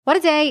What a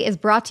Day is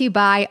brought to you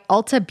by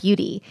Ulta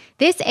Beauty.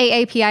 This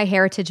AAPI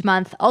Heritage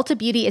Month, Ulta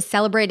Beauty is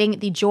celebrating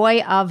the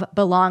joy of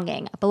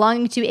belonging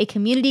to a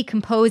community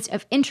composed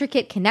of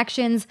intricate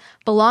connections,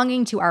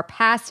 belonging to our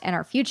past and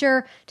our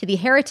future, to the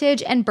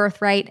heritage and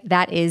birthright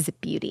that is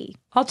beauty.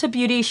 Ulta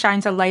Beauty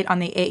shines a light on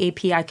the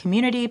AAPI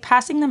community,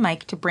 passing the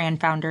mic to brand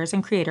founders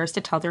and creators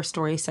to tell their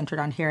stories centered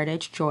on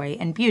heritage, joy,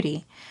 and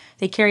beauty.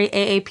 They carry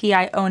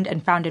AAPI-owned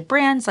and founded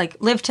brands like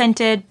Live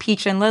Tinted,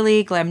 Peach and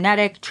Lily,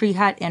 Glamnetic, Tree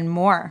Hut, and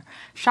more.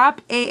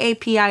 Shop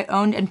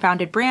AAPI-owned and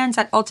founded brands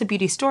at Ulta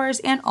Beauty stores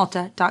and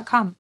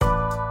Ulta.com.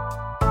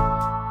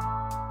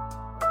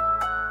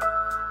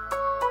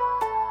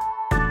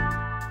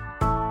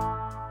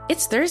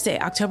 It's Thursday,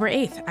 October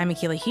 8th. I'm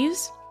Akilah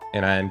Hughes.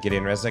 And I'm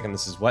Gideon Resnick, and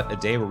this is What a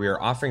Day, where we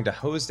are offering to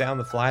hose down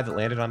the fly that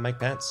landed on Mike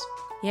Pence.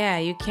 Yeah,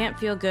 you can't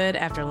feel good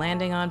after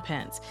landing on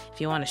Pence.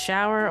 If you want a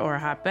shower or a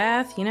hot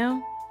bath, you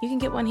can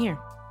get one here.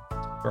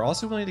 We're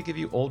also willing to give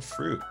you old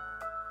fruit.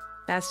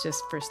 That's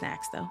just for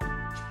snacks, though.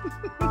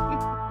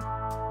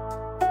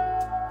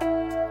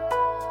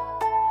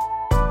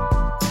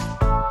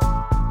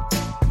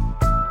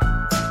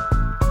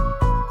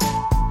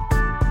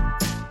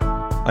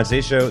 On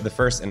today's show, the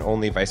first and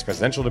only vice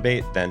presidential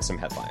debate, then some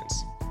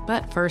headlines.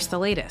 But first, the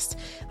latest.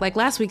 Like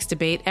last week's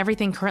debate,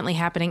 everything currently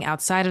happening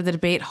outside of the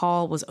debate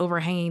hall was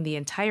overhanging the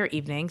entire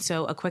evening,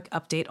 so a quick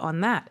update on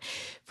that.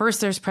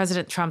 First, there's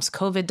President Trump's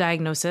COVID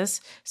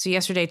diagnosis. So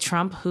yesterday,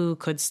 Trump, who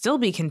could still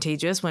be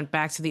contagious, went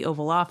back to the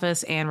Oval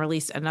Office and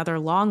released another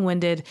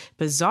long-winded,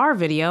 bizarre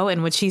video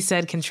in which he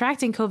said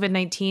contracting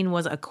COVID-19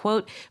 was a,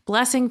 quote,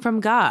 blessing from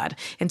God,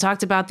 and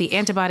talked about the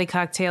antibody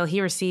cocktail he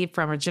received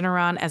from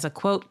Regeneron as a,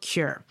 quote,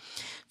 cure.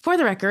 For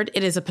the record,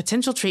 it is a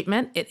potential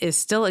treatment, it is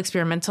still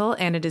experimental,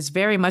 and it is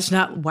very much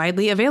not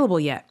widely available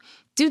yet.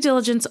 Due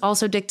diligence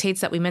also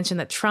dictates that we mention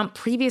that Trump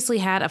previously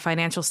had a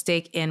financial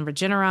stake in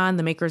Regeneron,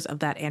 the makers of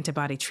that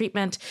antibody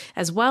treatment,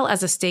 as well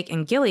as a stake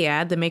in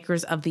Gilead, the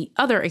makers of the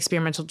other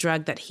experimental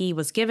drug that he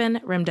was given,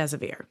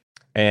 remdesivir.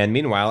 And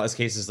meanwhile, as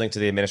cases linked to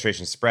the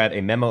administration spread,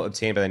 a memo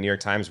obtained by the New York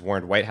Times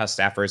warned White House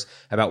staffers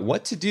about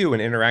what to do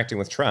when interacting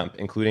with Trump,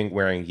 including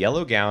wearing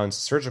yellow gowns,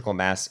 surgical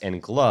masks,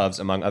 and gloves,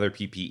 among other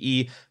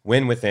PPE,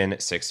 when within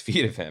 6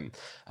 feet of him.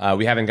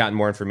 We haven't gotten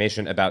more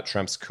information about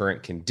Trump's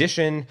current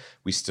condition.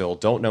 We still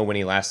don't know when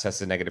he last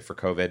tested negative for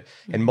COVID.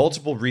 And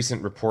multiple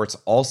recent reports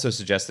also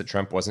suggest that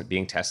Trump wasn't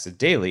being tested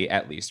daily,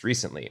 at least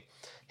recently.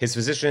 His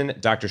physician,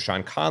 Dr.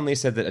 Sean Conley,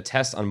 said that a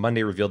test on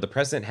Monday revealed the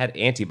president had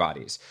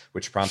antibodies,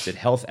 which prompted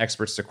health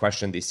experts to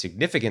question the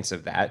significance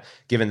of that,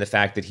 given the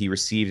fact that he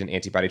received an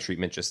antibody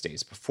treatment just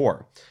days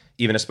before.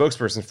 Even a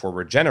spokesperson for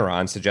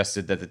Regeneron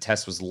suggested that the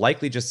test was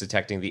likely just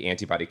detecting the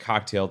antibody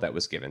cocktail that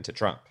was given to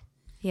Trump.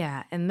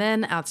 Yeah, and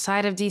then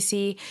outside of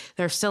D.C.,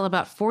 there are still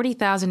about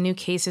 40,000 new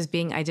cases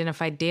being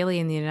identified daily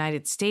in the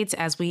United States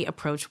as we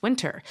approach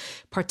winter.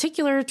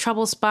 Particular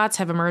trouble spots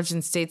have emerged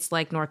in states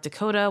like North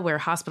Dakota, where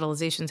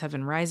hospitalizations have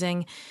been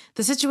rising.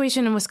 The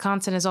situation in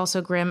Wisconsin is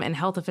also grim, and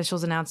health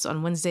officials announced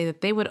on Wednesday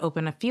that they would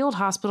open a field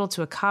hospital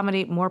to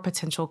accommodate more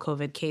potential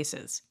COVID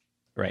cases.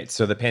 Right.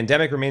 So the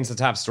pandemic remains the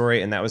top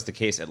story, and that was the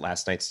case at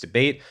last night's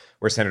debate,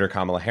 where Senator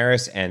Kamala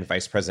Harris and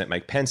Vice President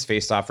Mike Pence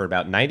faced off for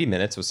about 90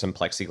 minutes with some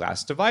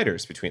plexiglass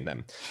dividers between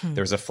them.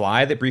 There was a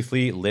fly that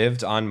briefly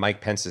lived on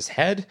Mike Pence's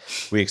head.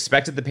 We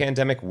expected the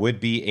pandemic would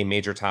be a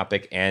major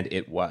topic, and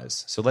it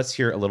was. So let's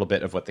hear a little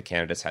bit of what the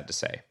candidates had to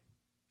say.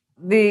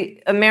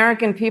 The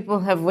American people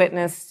have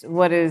witnessed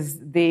what is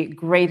the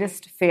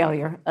greatest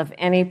failure of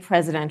any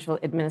presidential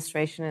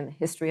administration in the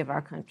history of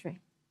our country.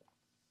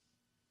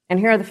 And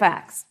here are the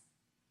facts.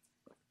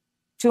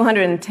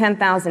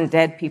 210,000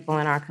 dead people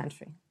in our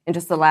country in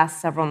just the last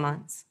several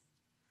months.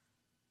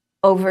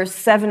 Over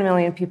 7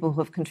 million people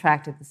who have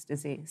contracted this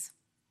disease.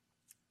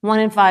 1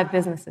 in 5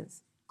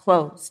 businesses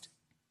closed.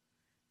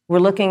 We're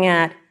looking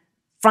at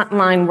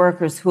frontline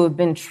workers who have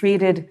been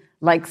treated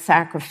like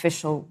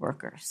sacrificial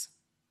workers.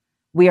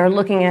 We are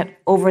looking at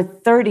over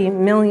 30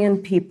 million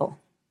people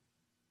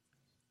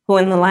who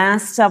in the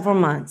last several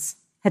months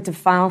had to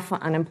file for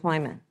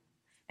unemployment.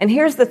 And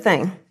here's the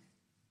thing.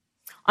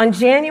 On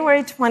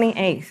January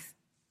 28th,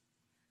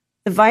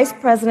 the vice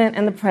president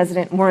and the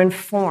president were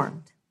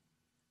informed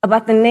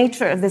about the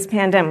nature of this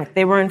pandemic.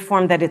 They were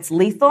informed that it's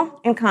lethal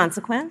in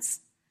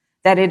consequence,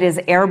 that it is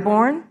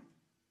airborne,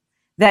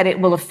 that it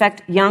will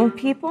affect young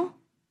people,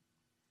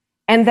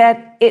 and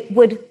that it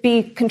would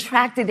be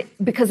contracted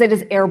because it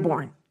is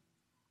airborne.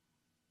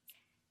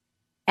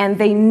 And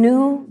they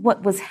knew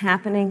what was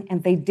happening,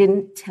 and they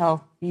didn't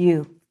tell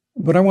you.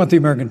 But I want the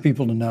American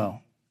people to know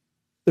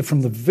that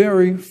from the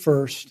very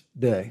first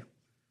day,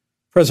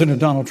 President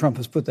Donald Trump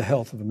has put the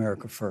health of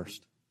America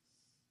first.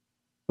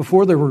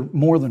 Before there were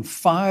more than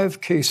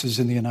 5 cases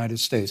in the United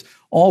States,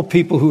 all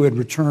people who had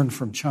returned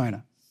from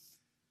China,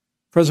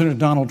 President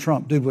Donald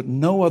Trump did what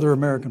no other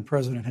American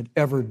president had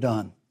ever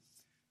done.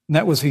 And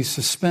that was he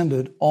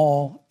suspended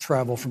all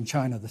travel from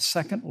China, the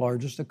second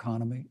largest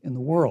economy in the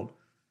world.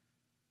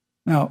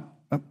 Now,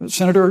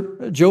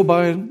 Senator Joe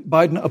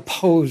Biden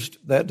opposed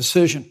that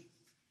decision.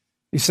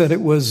 He said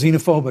it was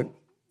xenophobic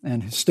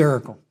and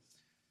hysterical.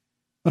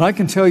 But I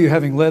can tell you,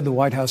 having led the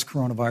White House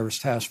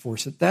Coronavirus Task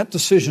Force, that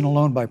decision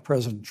alone by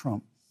President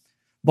Trump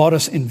bought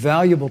us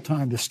invaluable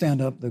time to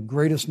stand up the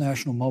greatest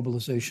national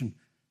mobilization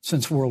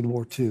since World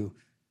War II.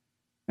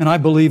 And I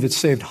believe it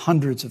saved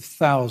hundreds of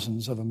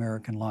thousands of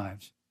American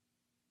lives.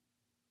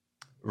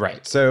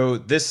 Right. So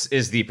this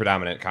is the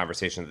predominant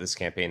conversation that this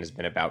campaign has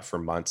been about for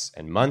months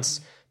and months.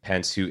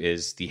 Pence, who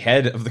is the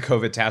head of the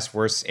COVID task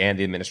force and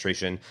the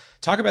administration,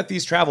 talk about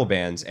these travel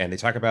bans, and they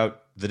talk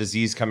about the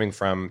disease coming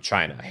from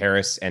China.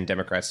 Harris and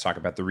Democrats talk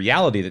about the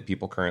reality that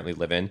people currently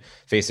live in,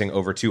 facing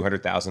over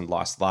 200,000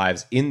 lost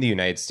lives in the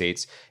United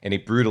States and a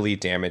brutally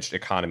damaged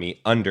economy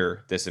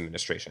under this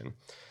administration.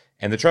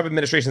 And the Trump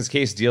administration's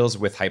case deals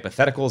with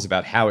hypotheticals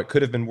about how it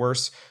could have been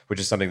worse, which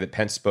is something that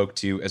Pence spoke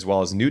to, as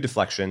well as new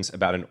deflections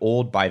about an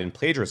old Biden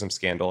plagiarism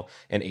scandal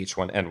and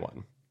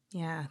H1N1.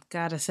 Yeah,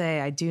 gotta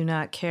say, I do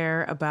not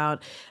care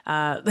about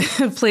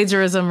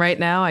plagiarism right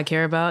now. I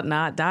care about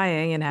not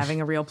dying and having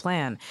a real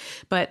plan.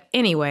 But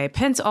anyway,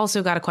 Pence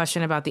also got a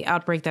question about the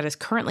outbreak that is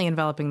currently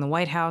enveloping the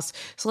White House.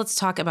 So let's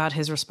talk about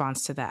his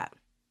response to that.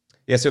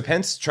 Yeah, so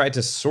Pence tried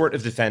to sort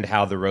of defend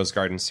how the Rose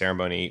Garden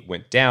ceremony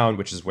went down,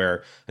 which is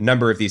where a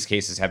number of these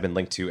cases have been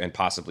linked to and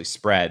possibly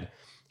spread.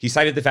 He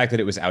cited the fact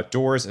that it was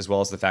outdoors, as well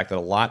as the fact that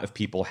a lot of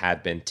people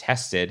had been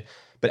tested.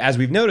 But as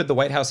we've noted, the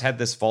White House had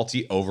this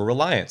faulty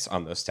over-reliance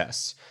on those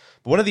tests.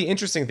 But one of the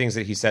interesting things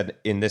that he said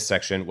in this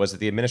section was that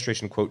the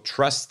administration, quote,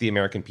 trusts the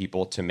American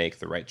people to make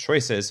the right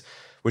choices,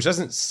 which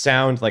doesn't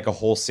sound like a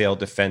wholesale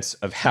defense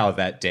of how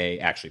that day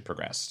actually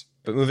progressed.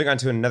 But moving on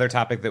to another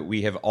topic that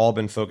we have all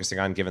been focusing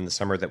on given the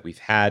summer that we've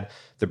had,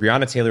 the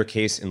Breonna Taylor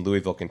case in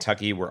Louisville,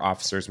 Kentucky, where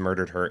officers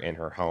murdered her in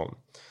her home.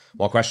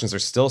 While questions are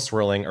still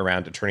swirling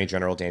around Attorney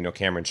General Daniel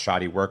Cameron's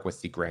shoddy work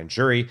with the grand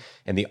jury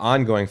and the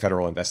ongoing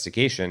federal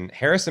investigation,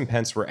 Harris and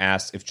Pence were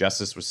asked if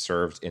justice was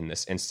served in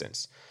this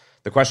instance.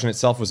 The question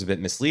itself was a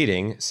bit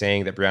misleading,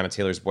 saying that Breonna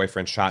Taylor's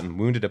boyfriend shot and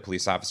wounded a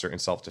police officer in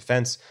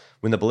self-defense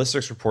when the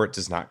ballistics report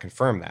does not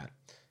confirm that.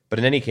 But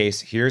in any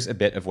case, here's a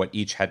bit of what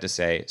each had to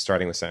say,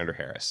 starting with Senator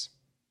Harris.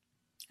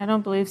 I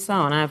don't believe so.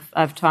 And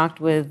I've talked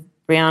with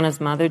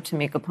Breonna's mother,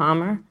 Tamika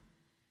Palmer,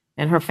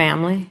 and her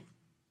family.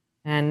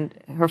 And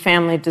her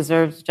family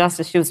deserves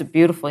justice. She was a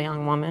beautiful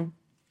young woman.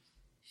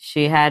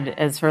 She had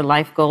as her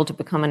life goal to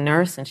become a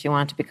nurse, and she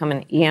wanted to become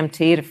an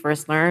EMT to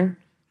first learn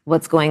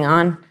what's going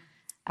on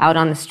out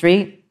on the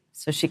street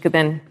so she could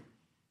then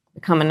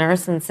become a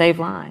nurse and save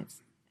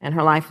lives. And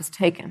her life was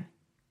taken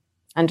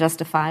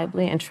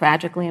unjustifiably and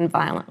tragically and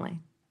violently.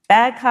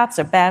 Bad cops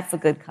are bad for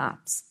good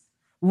cops.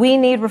 We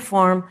need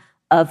reform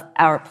of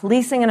our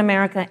policing in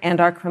America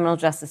and our criminal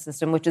justice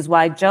system, which is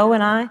why Joe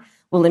and I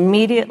will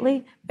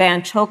immediately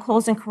ban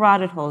chokeholds and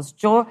carotid holds.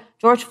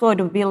 George Floyd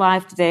would be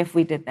alive today if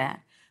we did that.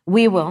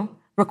 We will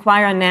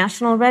require a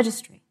national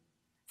registry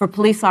for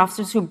police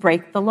officers who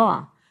break the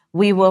law.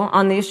 We will,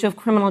 on the issue of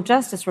criminal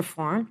justice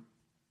reform,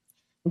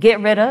 get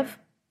rid of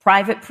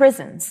private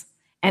prisons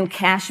and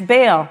cash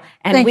bail,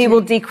 and we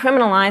will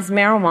decriminalize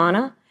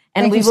marijuana,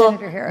 and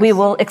we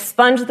will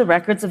expunge the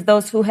records of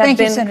those who have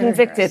been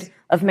convicted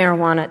of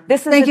marijuana.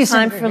 This is a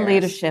time for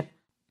leadership.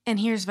 And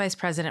here's Vice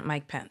President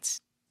Mike Pence.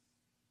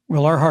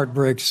 Well, our heart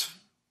breaks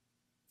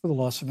for the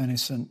loss of any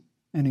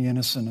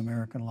innocent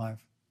American life.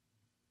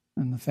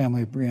 And the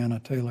family of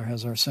Breonna Taylor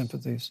has our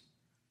sympathies.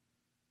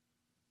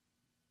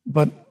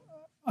 But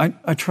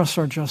I trust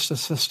our justice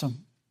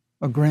system,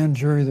 a grand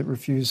jury that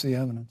refused the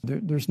evidence.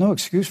 There's no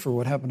excuse for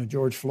what happened to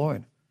George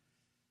Floyd.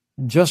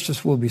 And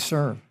justice will be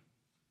served.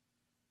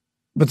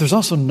 But there's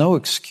also no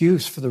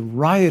excuse for the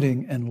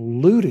rioting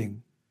and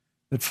looting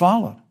that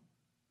followed.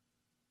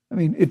 I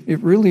mean, it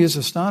really is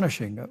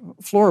astonishing.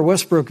 Flora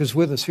Westbrook is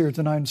with us here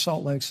tonight in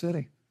Salt Lake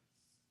City.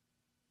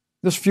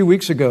 Just a few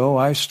weeks ago,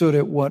 I stood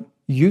at what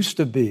used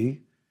to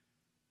be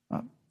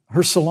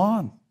her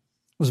salon.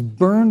 It was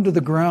burned to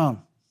the ground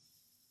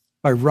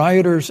by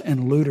rioters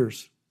and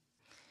looters.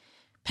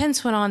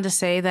 Pence went on to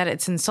say that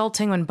it's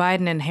insulting when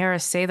Biden and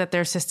Harris say that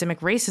there's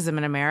systemic racism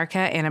in America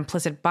and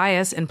implicit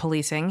bias in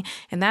policing,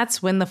 and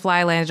that's when the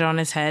fly landed on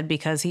his head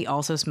because he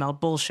also smelled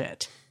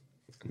bullshit.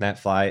 That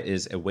fly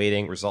is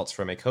awaiting results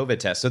from a COVID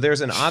test. So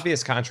there's an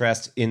obvious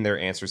contrast in their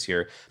answers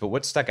here, but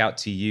what stuck out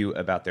to you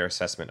about their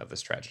assessment of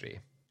this tragedy?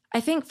 I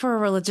think for a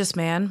religious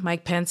man,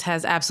 Mike Pence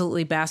has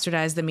absolutely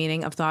bastardized the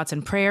meaning of thoughts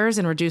and prayers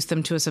and reduced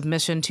them to a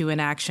submission to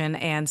inaction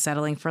and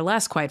settling for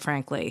less, quite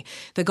frankly.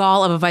 The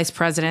gall of a vice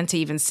president to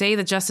even say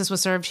that justice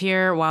was served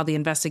here while the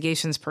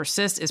investigations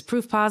persist is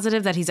proof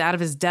positive that he's out of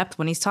his depth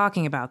when he's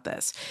talking about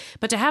this.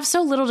 But to have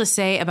so little to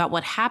say about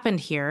what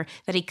happened here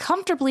that he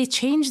comfortably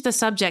changed the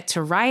subject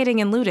to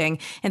rioting and looting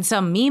and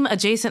some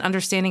meme-adjacent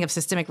understanding of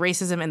systemic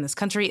racism in this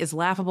country is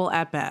laughable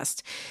at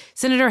best.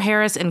 Senator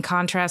Harris, in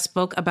contrast,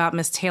 spoke about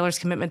Ms. Taylor's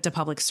commitment commitment to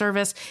public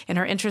service and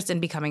her interest in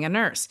becoming a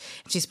nurse.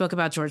 She spoke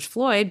about George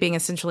Floyd being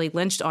essentially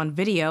lynched on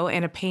video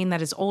and a pain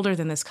that is older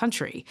than this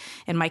country.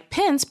 And Mike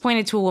Pence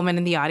pointed to a woman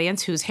in the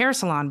audience whose hair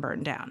salon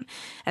burned down.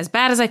 As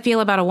bad as I feel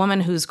about a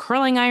woman whose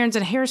curling irons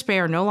and hairspray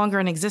are no longer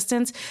in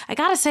existence, I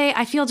gotta say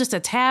I feel just a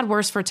tad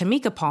worse for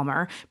Tamika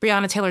Palmer,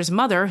 Breonna Taylor's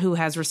mother, who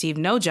has received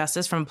no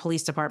justice from a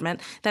police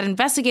department that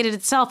investigated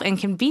itself and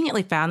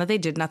conveniently found that they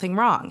did nothing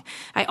wrong.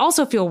 I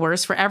also feel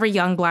worse for every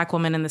young black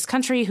woman in this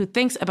country who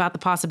thinks about the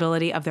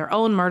possibility of their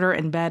own murder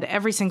in bed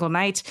every single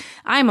night.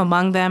 I'm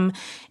among them.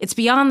 It's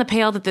beyond the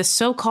pale that this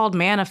so-called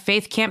man of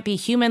faith can't be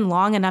human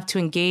long enough to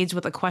engage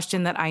with a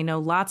question that I know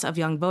lots of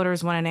young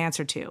voters want an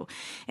answer to.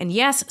 And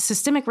yes,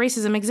 systemic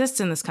racism exists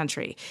in this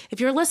country. If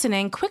you're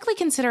listening, quickly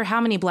consider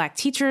how many black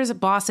teachers,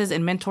 bosses,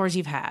 and mentors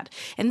you've had.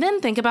 And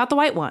then think about the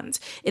white ones.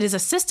 It is a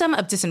system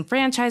of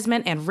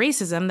disenfranchisement and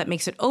racism that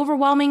makes it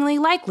overwhelmingly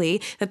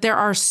likely that there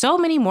are so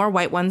many more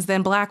white ones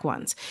than black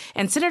ones.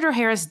 And Senator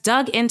Harris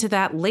dug into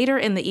that later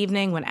in the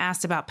evening when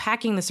asked about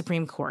packing the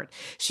Supreme Court.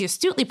 She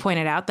astutely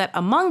pointed out that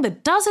among the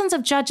dozens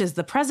of judges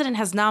the president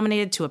has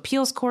nominated to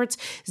appeals courts,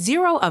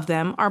 0 of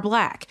them are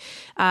black.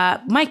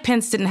 Mike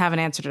Pence didn't have an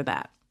answer to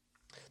that.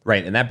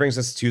 Right, and that brings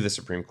us to the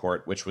Supreme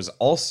Court, which was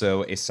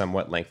also a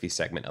somewhat lengthy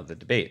segment of the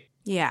debate.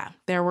 Yeah,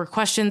 there were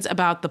questions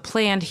about the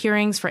planned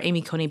hearings for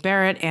Amy Coney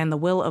Barrett and the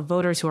will of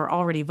voters who are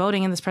already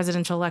voting in this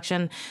presidential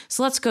election.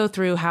 So let's go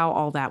through how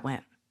all that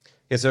went.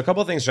 Yeah, so a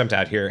couple of things jumped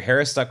out here.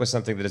 Harris stuck with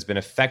something that has been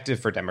effective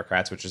for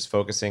Democrats, which is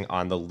focusing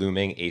on the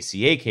looming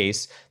ACA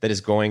case that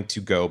is going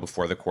to go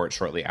before the court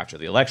shortly after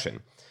the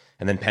election.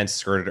 And then Pence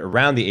skirted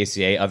around the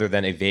ACA other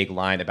than a vague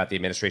line about the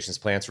administration's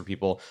plans for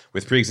people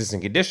with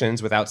pre-existing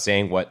conditions without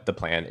saying what the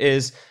plan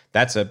is.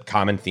 That's a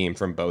common theme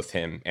from both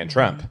him and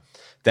Trump.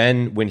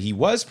 Then when he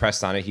was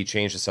pressed on it, he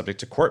changed the subject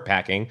to court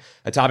packing,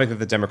 a topic that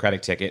the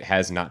Democratic ticket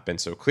has not been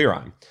so clear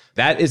on.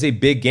 That is a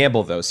big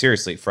gamble, though,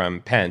 seriously,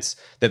 from Pence,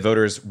 that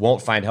voters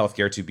won't find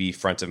healthcare to be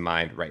front of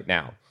mind right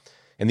now.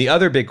 And the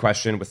other big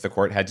question with the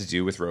court had to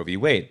do with Roe v.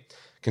 Wade.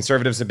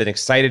 Conservatives have been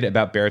excited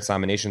about Barrett's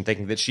nomination,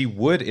 thinking that she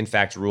would, in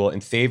fact, rule in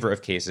favor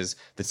of cases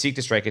that seek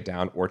to strike it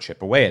down or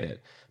chip away at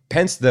it.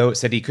 Pence, though,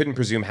 said he couldn't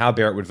presume how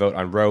Barrett would vote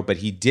on Roe, but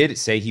he did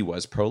say he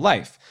was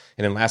pro-life.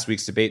 And in last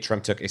week's debate,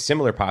 Trump took a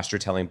similar posture,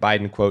 telling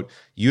Biden, quote,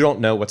 "You don't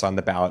know what's on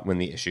the ballot" when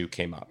the issue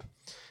came up.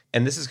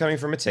 And this is coming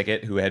from a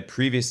ticket who had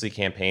previously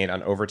campaigned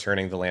on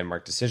overturning the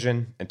landmark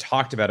decision and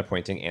talked about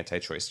appointing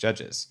anti-choice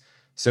judges.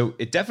 So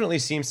it definitely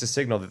seems to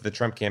signal that the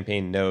Trump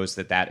campaign knows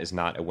that that is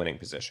not a winning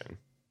position.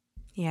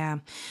 Yeah.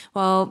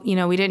 Well,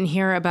 we didn't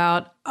hear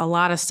about a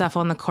lot of stuff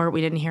on the court. We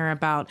didn't hear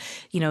about,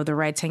 the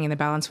rights hanging in the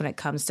balance when it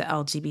comes to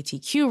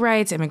LGBTQ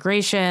rights,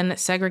 immigration,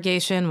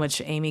 segregation,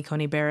 which Amy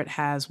Coney Barrett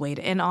has weighed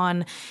in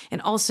on.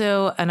 And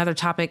also another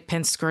topic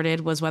Pence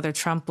skirted was whether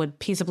Trump would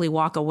peaceably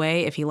walk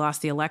away if he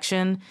lost the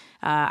election.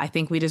 I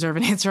think we deserve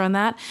an answer on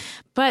that.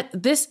 But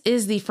this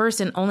is the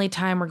first and only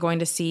time we're going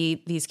to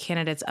see these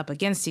candidates up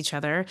against each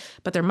other.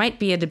 But there might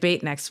be a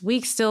debate next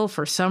week still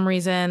for some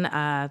reason.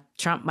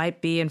 Trump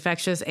might be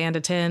infectious and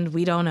attend.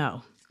 We don't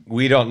know.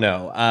 We don't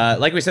know.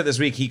 Like we said this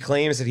week, he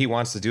claims that he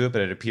wants to do it,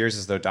 but it appears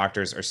as though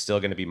doctors are still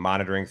going to be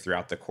monitoring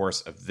throughout the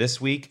course of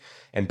this week.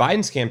 And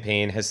Biden's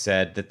campaign has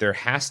said that there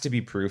has to be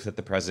proof that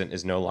the president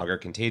is no longer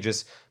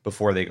contagious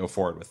before they go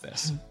forward with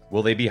this.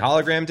 Will they be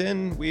hologrammed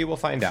in? We will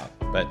find out.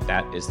 But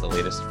that is the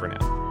latest for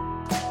now.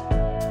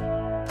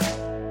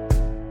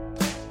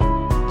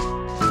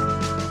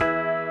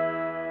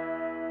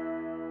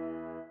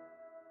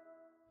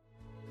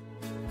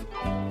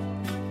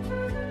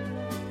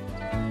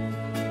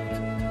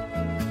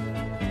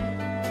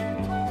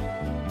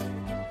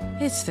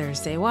 It's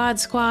Thursday, Wad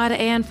Squad,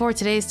 and for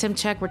today's Tim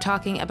Check, we're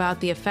talking about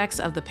the effects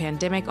of the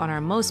pandemic on our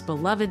most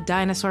beloved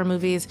dinosaur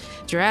movies.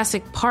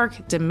 Jurassic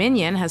Park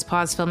Dominion has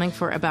paused filming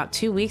for about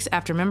 2 weeks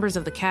after members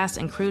of the cast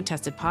and crew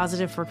tested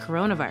positive for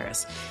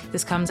coronavirus.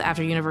 This comes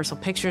after Universal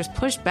Pictures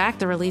pushed back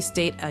the release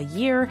date a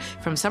year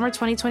from summer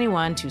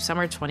 2021 to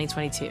summer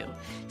 2022.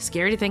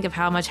 Scary to think of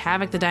how much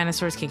havoc the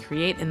dinosaurs can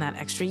create in that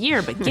extra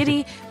year, but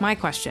Giddy, my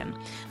question.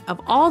 Of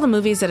all the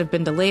movies that have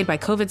been delayed by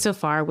COVID so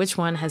far, which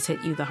one has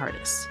hit you the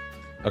hardest?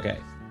 Okay.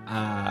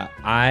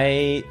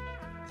 I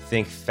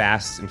think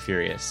Fast and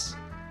Furious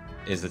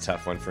is the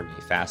tough one for me.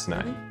 Fast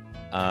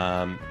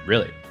 9.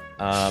 Really.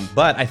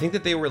 But I think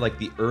that they were like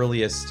the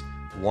earliest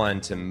one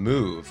to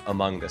move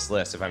among this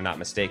list, if I'm not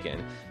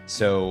mistaken.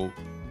 So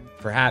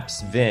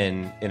perhaps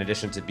Vin, in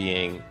addition to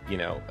being,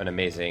 an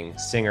amazing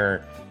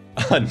singer,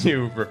 a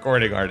new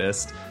recording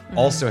artist,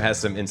 also has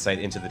some insight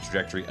into the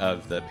trajectory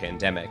of the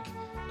pandemic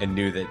and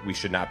knew that we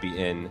should not be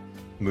in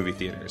movie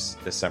theaters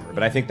this summer.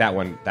 But I think that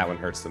one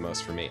hurts the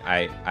most for me.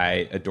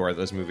 I adore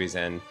those movies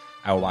and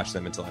I will watch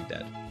them until I'm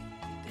dead.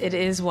 It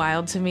is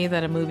wild to me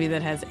that a movie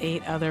that has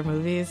 8 other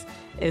movies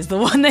is the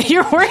one that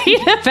you're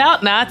worried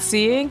about not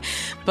seeing.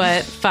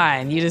 But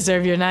fine, you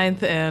deserve your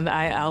 9th and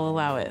I'll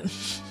allow it.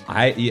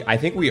 I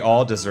think we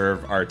all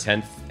deserve our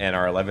 10th and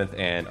our 11th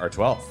and our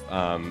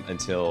 12th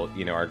until,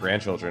 our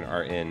grandchildren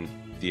are in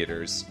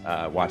theaters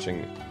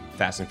watching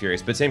Fast and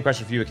Furious. But same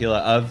question for you, Akilah.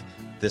 Of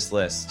this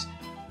list,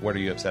 what are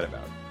you upset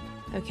about?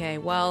 Okay,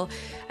 well,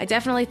 I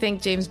definitely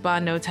think James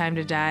Bond No Time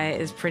to Die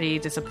is pretty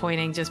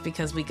disappointing just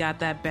because we got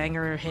that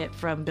banger hit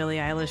from Billie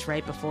Eilish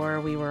right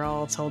before we were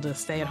all told to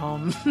stay at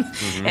home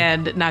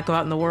and not go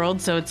out in the world.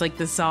 So it's like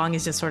the song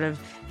is just sort of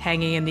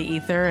hanging in the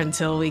ether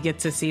until we get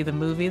to see the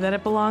movie that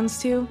it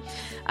belongs to.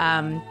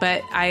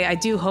 But I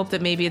do hope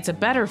that maybe it's a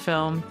better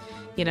film.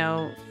 You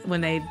know, when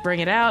they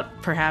bring it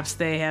out, perhaps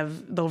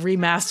they'll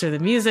remaster the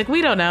music.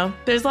 We don't know.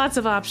 There's lots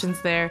of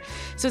options there.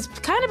 So it's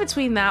kind of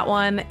between that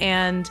one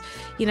and,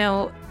 you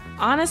know,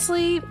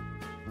 honestly,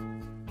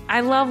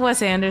 I love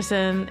Wes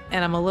Anderson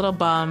and I'm a little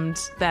bummed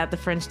that The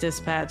French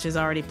Dispatch is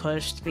already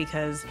pushed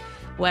because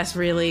Wes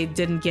really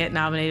didn't get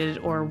nominated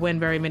or win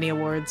very many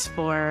awards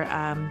for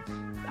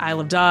Isle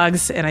of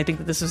Dogs. And I think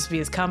that this was to be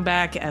his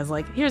comeback as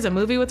like, here's a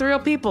movie with real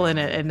people in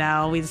it. And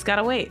now we just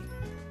gotta wait.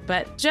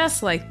 But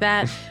just like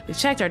that, we've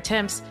checked our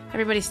temps.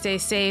 Everybody stay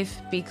safe,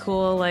 be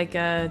cool like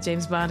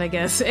James Bond, I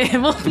guess.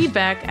 And we'll be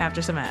back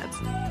after some ads.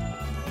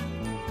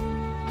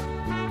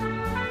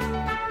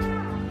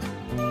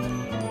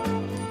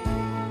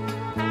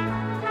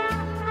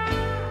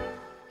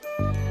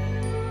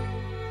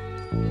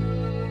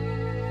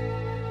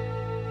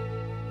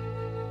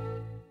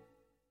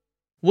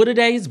 What A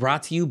Day is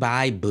brought to you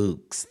by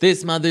Books.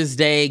 This Mother's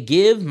Day,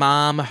 give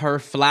mom her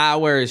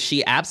flowers.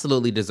 She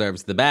absolutely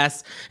deserves the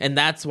best, and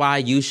that's why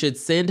you should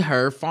send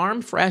her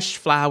farm fresh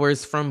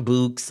flowers from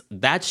Books.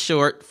 That's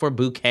short for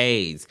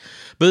bouquets.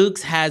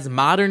 Books has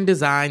modern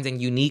designs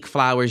and unique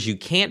flowers you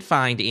can't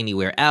find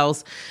anywhere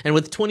else, and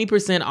with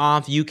 20%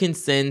 off, you can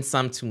send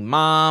some to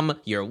mom,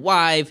 your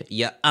wife,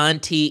 your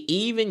auntie,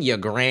 even your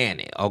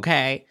granny,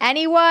 okay?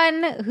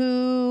 Anyone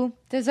who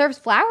deserves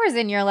flowers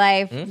in your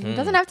life. It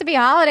doesn't have to be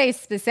holiday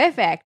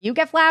specific. You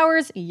get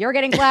flowers, you're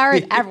getting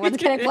flowers, everyone's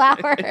getting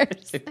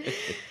flowers.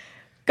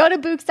 Go to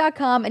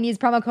Books.com and use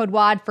promo code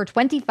WAD for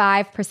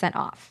 25%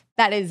 off.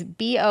 That is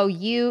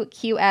BOUQS.com,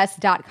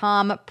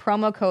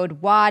 promo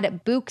code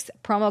WAD, Books,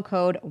 promo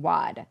code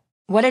WAD.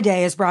 What a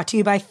Day is brought to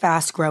you by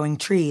Fast Growing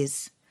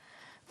Trees.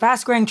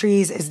 Fast Growing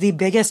Trees is the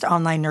biggest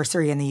online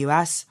nursery in the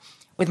U.S.,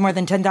 with more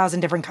than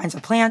 10,000 different kinds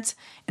of plants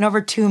and over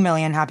 2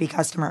 million happy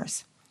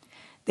customers.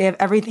 They have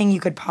everything you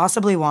could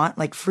possibly want,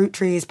 like fruit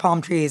trees,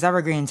 palm trees,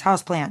 evergreens,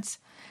 houseplants,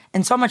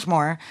 and so much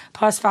more.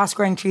 Plus, Fast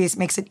Growing Trees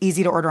makes it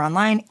easy to order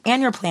online,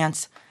 and your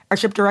plants are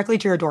shipped directly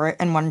to your door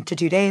in 1 to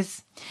 2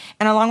 days.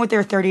 And along with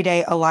their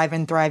 30-day Alive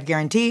and Thrive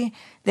guarantee,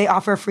 they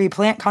offer free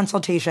plant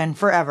consultation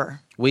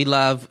forever. We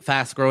love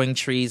Fast Growing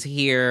Trees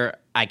here.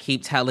 I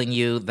keep telling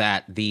you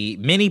that the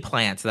mini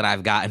plants that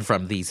I've gotten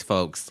from these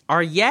folks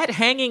are yet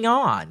hanging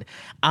on.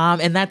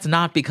 And that's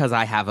not because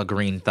I have a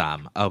green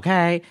thumb,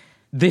 okay?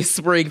 This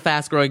spring,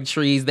 Fast Growing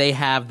Trees, they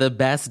have the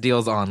best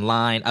deals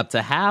online, up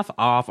to half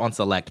off on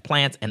select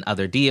plants and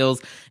other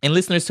deals. And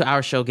listeners to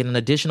our show get an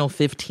additional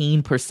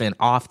 15%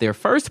 off their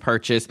first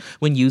purchase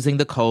when using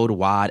the code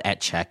WAD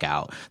at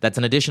checkout. That's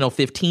an additional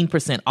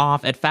 15%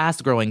 off at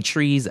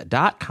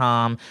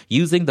fastgrowingtrees.com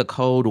using the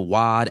code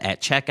WAD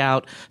at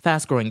checkout.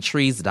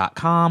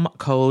 Fastgrowingtrees.com,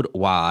 code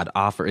WAD.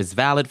 Offer is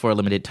valid for a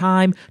limited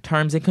time.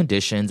 Terms and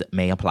conditions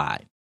may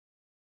apply.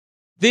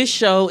 This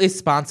show is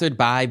sponsored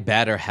by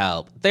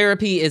BetterHelp.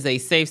 Therapy is a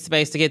safe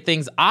space to get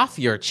things off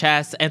your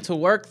chest and to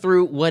work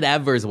through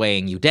whatever's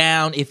weighing you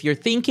down. If you're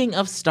thinking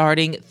of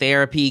starting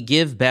therapy,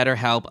 give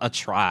BetterHelp a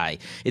try.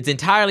 It's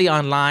entirely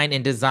online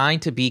and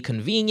designed to be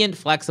convenient,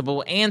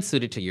 flexible, and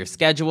suited to your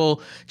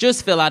schedule.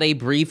 Just fill out a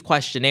brief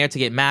questionnaire to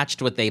get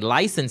matched with a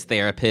licensed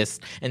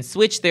therapist and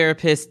switch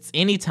therapists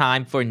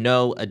anytime for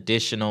no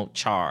additional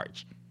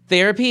charge.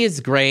 Therapy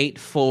is great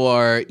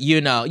for, you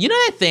know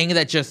that thing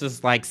that just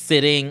is like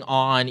sitting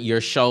on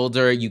your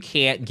shoulder, you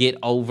can't get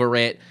over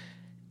it,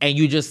 and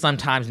you just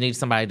sometimes need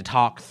somebody to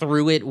talk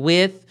through it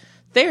with?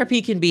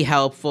 Therapy can be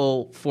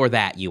helpful for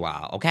that, you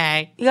all,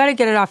 okay? You got to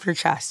get it off your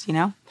chest, you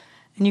know?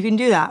 And you can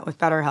do that with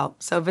BetterHelp.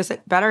 So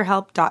visit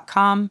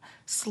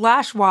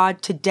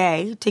betterhelp.com/WAD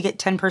today to get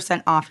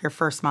 10% off your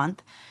first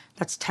month.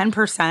 That's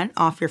 10%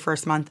 off your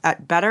first month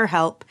at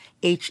BetterHelp,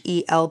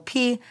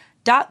 HELP.com/WAD.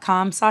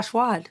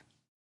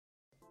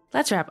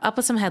 Let's wrap up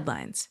with some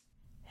headlines.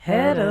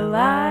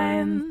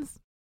 Headlines.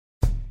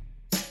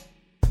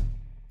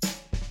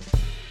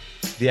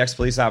 The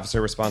ex-police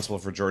officer responsible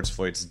for George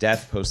Floyd's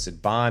death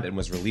posted bond and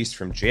was released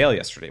from jail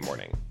yesterday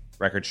morning.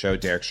 Records show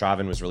Derek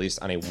Chauvin was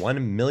released on a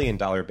 $1 million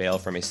bail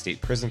from a state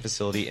prison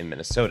facility in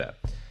Minnesota.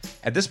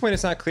 At this point,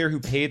 it's not clear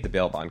who paid the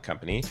bail bond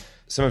company.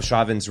 Some of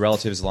Chauvin's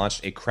relatives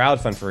launched a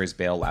crowdfund for his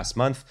bail last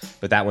month,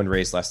 but that one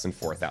raised less than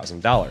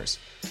 $4,000.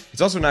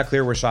 It's also not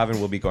clear where Chauvin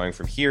will be going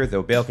from here,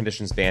 though bail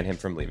conditions ban him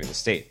from leaving the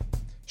state.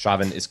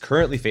 Chauvin is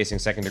currently facing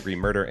second-degree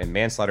murder and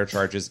manslaughter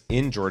charges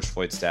in George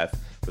Floyd's death,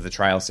 with a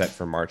trial set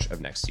for March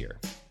of next year.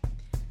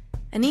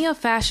 A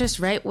neo-fascist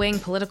right-wing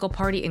political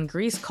party in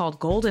Greece called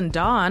Golden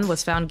Dawn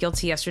was found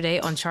guilty yesterday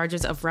on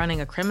charges of running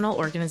a criminal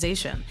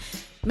organization.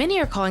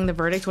 Many are calling the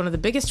verdict one of the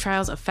biggest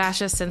trials of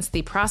fascists since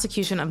the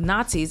prosecution of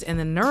Nazis in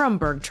the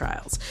Nuremberg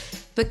trials.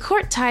 The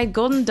court tied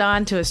Golden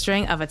Dawn to a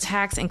string of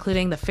attacks,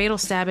 including the fatal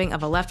stabbing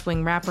of a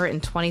left-wing rapper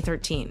in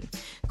 2013.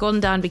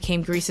 Golden Dawn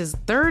became Greece's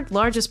third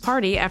largest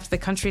party after the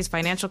country's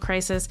financial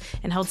crisis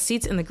and held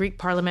seats in the Greek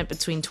parliament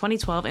between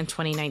 2012 and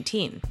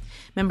 2019.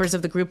 Members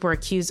of the group were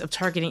accused of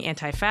targeting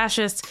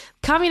anti-fascists,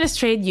 communist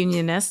trade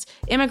unionists,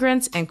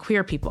 immigrants, and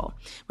queer people.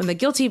 When the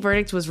guilty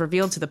verdict was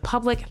revealed to the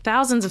public,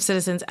 thousands of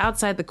citizens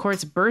outside the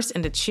courts burst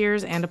into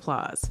cheers and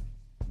applause.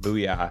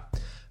 Booyah.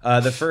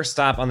 The first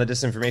stop on the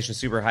disinformation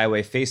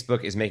superhighway,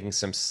 Facebook is making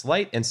some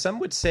slight and some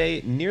would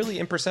say nearly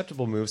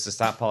imperceptible moves to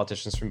stop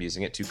politicians from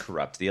using it to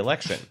corrupt the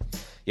election.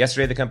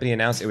 Yesterday, the company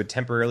announced it would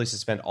temporarily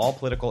suspend all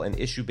political and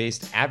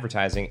issue-based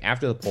advertising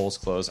after the polls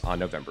close on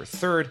November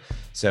 3rd.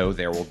 So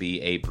there will be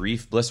a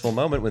brief, blissful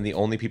moment when the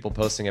only people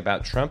posting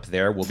about Trump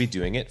there will be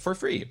doing it for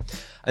free.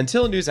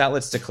 Until news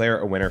outlets declare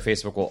a winner,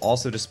 Facebook will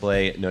also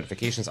display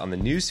notifications on the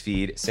news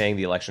feed saying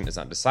the election is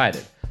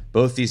undecided.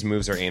 Both these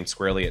moves are aimed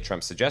squarely at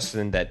Trump's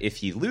suggestion that if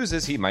he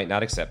loses, he might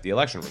not accept the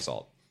election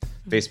result.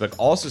 Facebook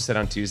also said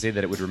on Tuesday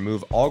that it would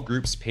remove all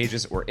groups,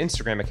 pages, or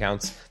Instagram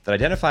accounts that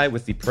identify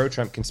with the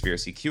pro-Trump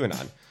conspiracy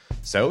QAnon.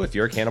 So if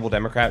you're a cannibal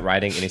Democrat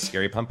riding in a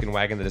scary pumpkin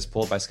wagon that is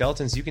pulled by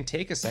skeletons, you can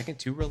take a second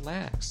to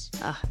relax.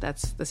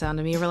 That's the sound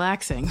of me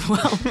relaxing.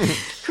 Well,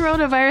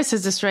 coronavirus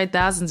has destroyed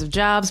thousands of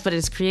jobs, but it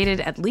has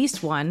created at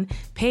least one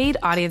paid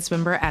audience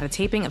member at a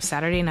taping of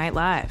Saturday Night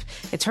Live.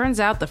 It turns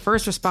out the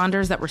first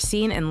responders that were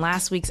seen in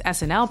last week's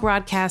SNL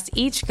broadcast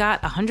each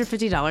got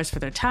 $150 for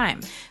their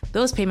time.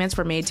 Those payments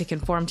were made to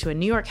conform to a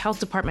New York Health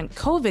Department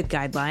COVID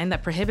guideline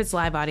that prohibits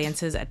live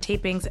audiences at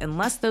tapings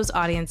unless those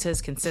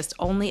audiences consist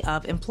only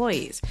of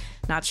employees.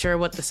 Not sure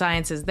what the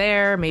science is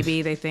there.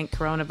 Maybe they think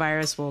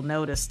coronavirus will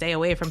know to stay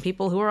away from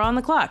people who are on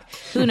the clock.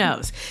 Who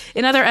knows?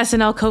 In other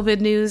SNL COVID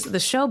news, the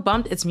show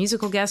bumped its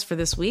musical guest for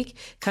this week,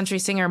 country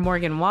singer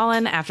Morgan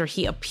Wallen, after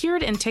he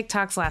appeared in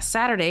TikToks last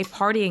Saturday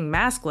partying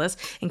maskless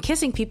and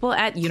kissing people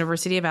at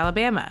University of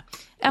Alabama.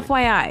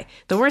 FYI,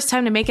 the worst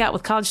time to make out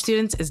with college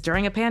students is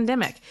during a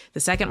pandemic. The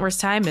second worst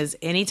time is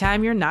any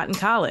time you're not in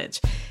college.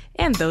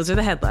 And those are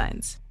the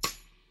headlines.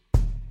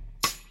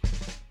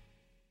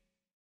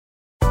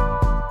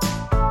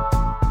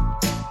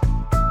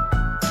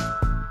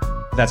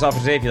 That's all for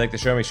today. If you like the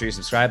show, make sure you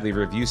subscribe, leave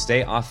a review,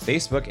 stay off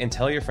Facebook, and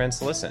tell your friends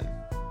to listen.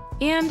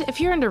 And if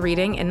you're into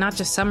reading and not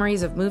just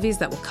summaries of movies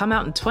that will come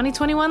out in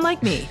 2021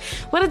 like me,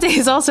 What a Day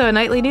is also a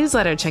nightly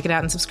newsletter. Check it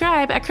out and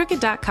subscribe at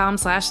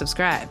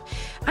crooked.com/subscribe.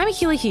 I'm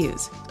Akila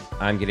Hughes.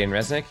 I'm Gideon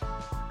Resnick.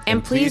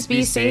 And please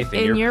be safe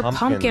in your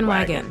pumpkin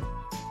wagon.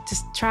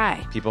 Just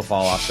try. People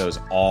fall off those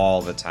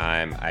all the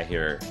time. I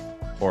hear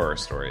horror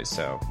stories,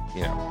 so,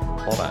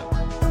 hold on.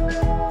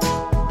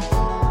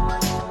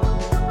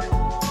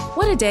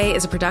 What a Day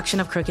is a production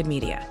of Crooked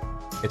Media.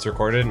 It's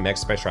recorded and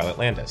mixed by Charlotte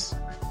Landis.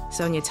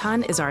 Sonia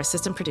Tun is our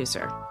assistant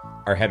producer.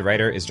 Our head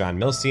writer is John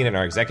Milstein, and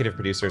our executive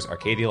producers are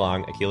Katie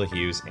Long, Akila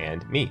Hughes,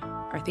 and me.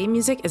 Our theme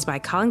music is by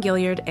Colin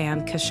Gilliard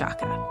and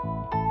Kashaka.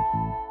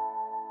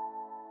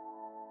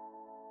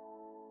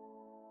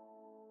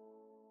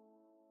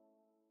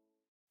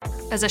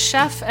 As a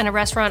chef and a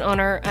restaurant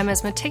owner, I'm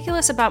as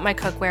meticulous about my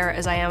cookware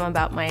as I am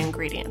about my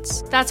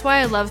ingredients. That's why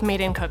I love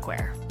Made in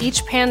Cookware.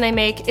 Each pan they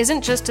make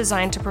isn't just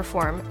designed to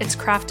perform, it's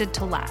crafted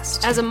to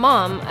last. As a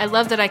mom, I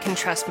love that I can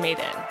trust Made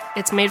In.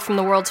 It's made from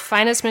the world's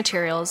finest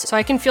materials, so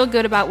I can feel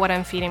good about what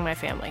I'm feeding my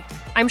family.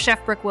 I'm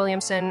Chef Brooke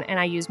Williamson, and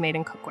I use Made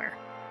in Cookware.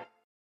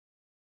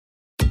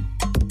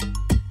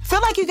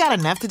 Feel like you got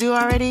enough to do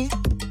already?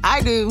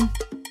 I do.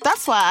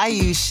 That's why I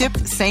use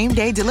Shipt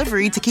same-day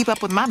delivery to keep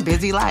up with my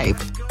busy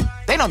life.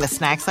 They know the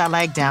snacks I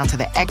like down to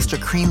the extra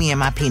creamy in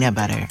my peanut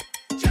butter.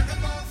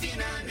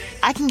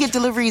 I can get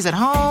deliveries at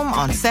home,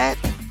 on set,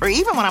 or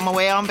even when I'm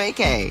away on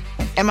vacay.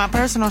 And my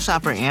personal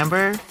shopper,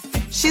 Amber,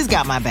 she's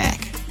got my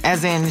back.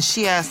 As in,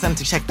 she asks them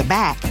to check the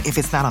back if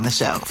it's not on the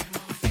shelf.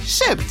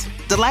 Shipt.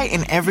 Delight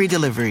in every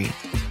delivery.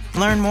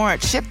 Learn more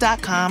at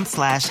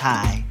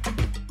shipt.com/hi.